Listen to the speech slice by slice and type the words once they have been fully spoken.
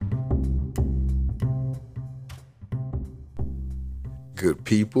Good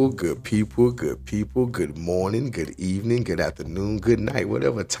people, good people, good people, good morning, good evening, good afternoon, good night,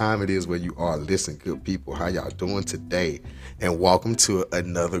 whatever time it is where you are listening, good people. How y'all doing today? And welcome to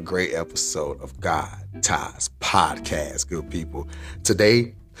another great episode of God Ties Podcast, good people.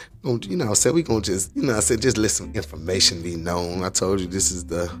 Today, we're going to just let some information be known. I told you this is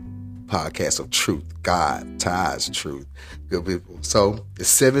the podcast of truth. God ties truth, good people. So, the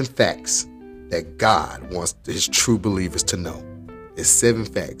 7 facts that God wants his true believers to know. It's 7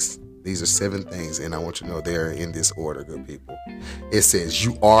 facts. These are 7 things, and I want you to know they're in this order, good people. It says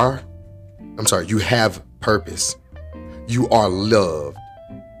you have purpose. You are loved.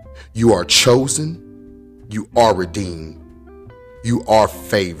 You are chosen. You are redeemed. You are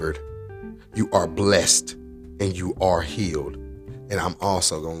favored. You are blessed. And you are healed. And I'm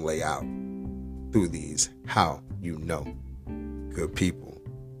also going to lay out through these how you know, good people.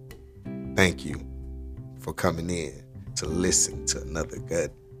 Thank you for coming in to listen to another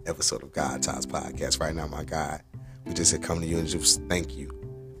good episode of God Ties Podcast. Right now, my God, we just had come to you and just thank you.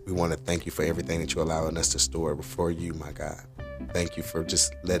 We want to thank you for everything that you're allowing us to store before you, my God. Thank you for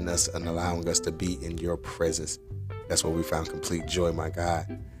just letting us and allowing us to be in your presence. That's where we found complete joy, my God.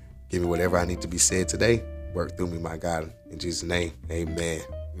 Give me whatever I need to be said today. Work through me, my God. In Jesus' name, amen.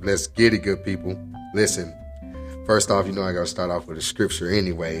 Let's get it, good people. Listen, first off, I got to start off with a scripture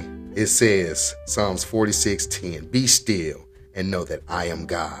anyway. It says, Psalms 46:10, be still and know that I am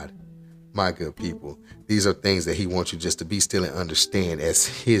God. My good people, these are things that he wants you just to be still and understand as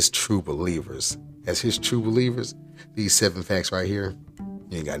his true believers. As his true believers, these 7 facts right here,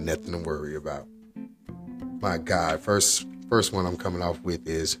 you ain't got nothing to worry about. My God, first one I'm coming off with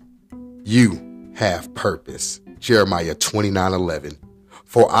is, you have purpose. Jeremiah 29:11.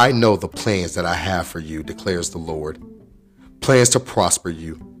 For I know the plans that I have for you, declares the Lord. Plans to prosper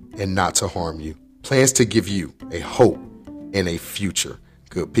you and not to harm you. Plans to give you a hope and a future.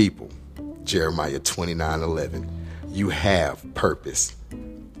 Good people. Jeremiah 29:11. You have purpose.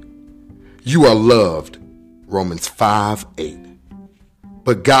 You are loved. Romans 5:8.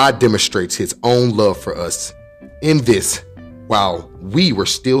 But God demonstrates his own love for us in this: while we were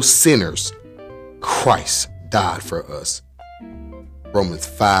still sinners, Christ died for us. Romans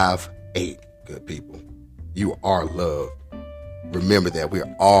 5:8. Good people. You are loved. Remember that we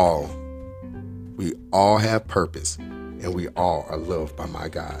all have purpose, and we all are loved by my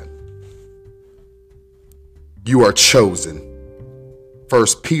God. You are chosen.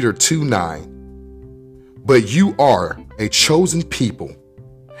 1 Peter 2:9. But you are a chosen people,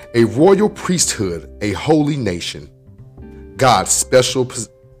 a royal priesthood, a holy nation, God's special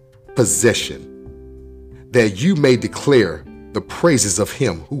possession, that you may declare the praises of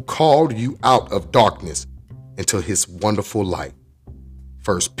him who called you out of darkness into his wonderful light.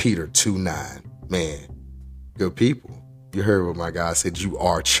 1 Peter 2:9. Man, good people, you heard what my God said. You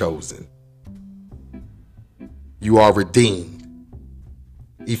are chosen. You are redeemed.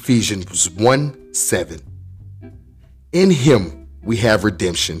 Ephesians 1:7. In him we have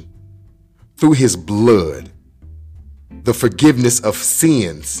redemption through his blood, the forgiveness of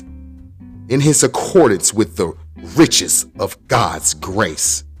sins, in his accordance with the riches of God's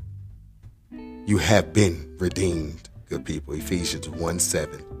grace. You have been redeemed, good people. Ephesians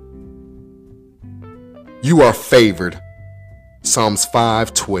 1:7. You are favored. Psalms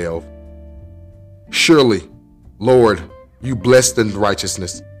 5:12. Surely, Lord, you bless the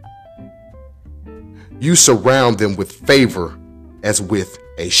righteousness. You surround them with favor as with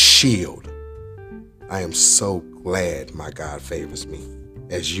a shield. I am so glad my God favors me,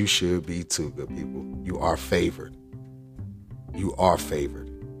 as you should be too, good people. You are favored. You are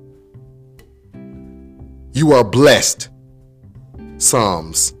favored. You are blessed.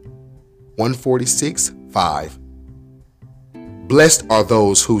 Psalms 146:5. Blessed are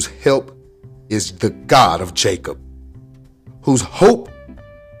those whose help is the God of Jacob, whose hope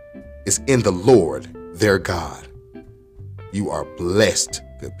is in the Lord their God. You are blessed,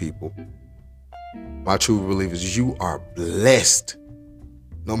 good people. My true believers, you are blessed.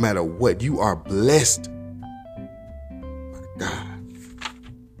 No matter what, you are blessed. My God.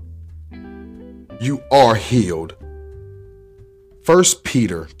 You are healed. 1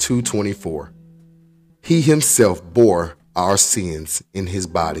 Peter 2:24. He himself bore our sins in his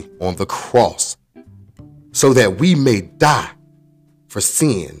body on the cross, so that we may die for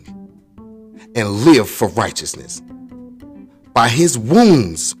sin and live for righteousness. By his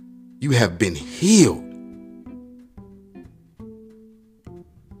wounds you have been healed.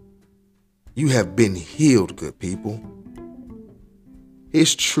 You have been healed, good people.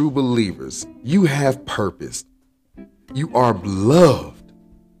 His true believers, you have purpose. You are loved.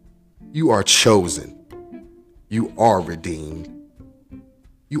 You are chosen. You are redeemed.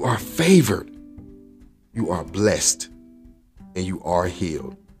 You are favored. You are blessed. And you are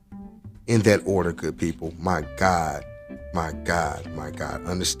healed. In that order, good people. My God, my God, my God.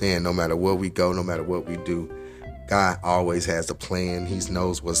 Understand, no matter where we go, no matter what we do, God always has a plan. He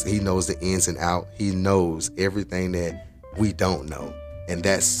knows the ins and out. He knows everything that we don't know. And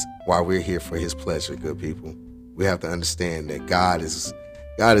that's why we're here, for his pleasure, good people. We have to understand that God is,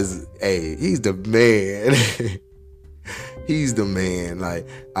 hey, he's the man. He's the man. Like,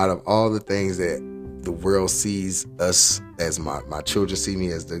 out of all the things that the world sees us as, my children see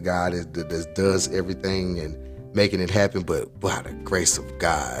me as the God that does everything and making it happen, but by the grace of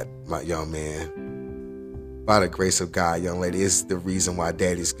God, my young man, by the grace of God, young lady, it's the reason why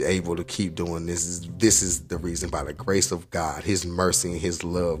daddy's able to keep doing this. This is the reason, by the grace of God, his mercy and his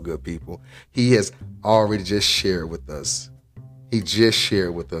love, good people. He has already just shared with us. He just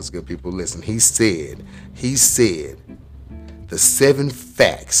shared with us, good people. Listen, he said the 7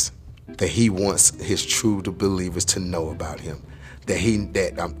 facts that he wants his true believers to know about him. The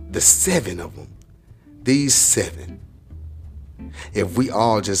 7 of them. These 7. If we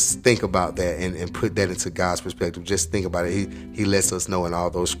all just think about that and put that into God's perspective, just think about it. He lets us know in all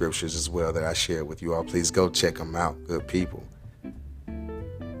those scriptures as well that I shared with you all. Please go check them out, good people.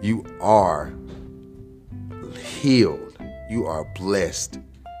 You are healed. You are blessed.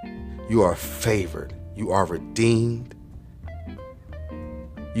 You are favored. You are redeemed.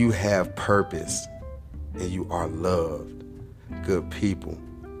 You have purpose. And you are loved, good people.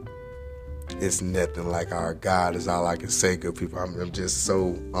 It's nothing like our God, is all I can say, good people. I'm just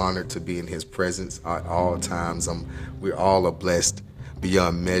so honored to be in his presence at all times. We're all are blessed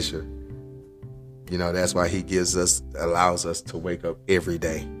beyond measure. You know, that's why he allows us to wake up every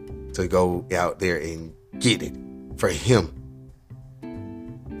day, to go out there and get it for him,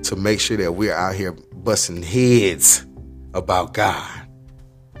 to make sure that we're out here busting heads about God,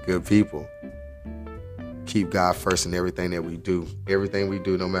 good people. Keep God first in everything that we do. Everything we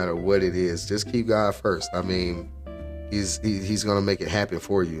do, no matter what it is, just keep God first. I mean, he's going to make it happen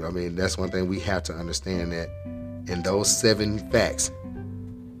for you. I mean, that's one thing we have to understand, that in those 7 facts,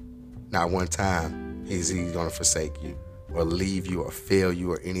 not one time he's going to forsake you or leave you or fail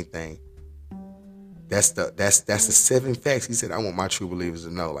you or anything. That's the 7 facts. He said, I want my true believers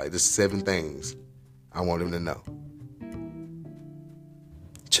to know. Like, there's 7 things I want them to know.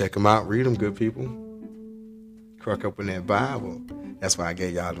 Check them out. Read them, good people. Crack up in that Bible. That's why I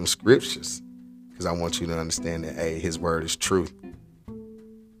gave y'all them scriptures, because I want you to understand that, hey, his word is truth.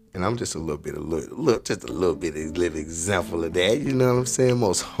 And I'm just a little bit of example of that. You know what I'm saying?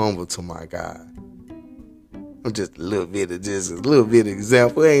 Most humble to my God. I'm just a little bit of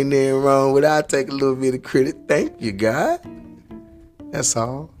example. Ain't nothing wrong with it. I take a little bit of credit. Thank you, God. That's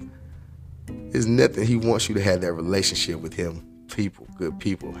all. There's nothing. He wants you to have that relationship with him. People, good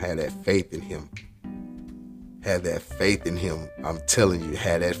people, have that faith in him. Have that faith in him. I'm telling you,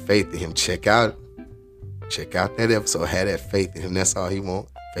 have that faith in him. Check out that episode. Have that faith in him. That's all he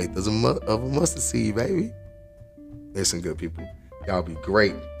wants. Faith of a mustard seed, baby. Listen, good people. Y'all be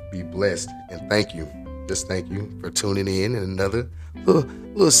great. Be blessed. And thank you. Just thank you for tuning in another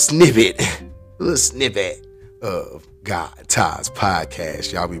little snippet of God Todd's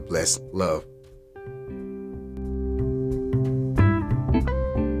podcast. Y'all be blessed. Love.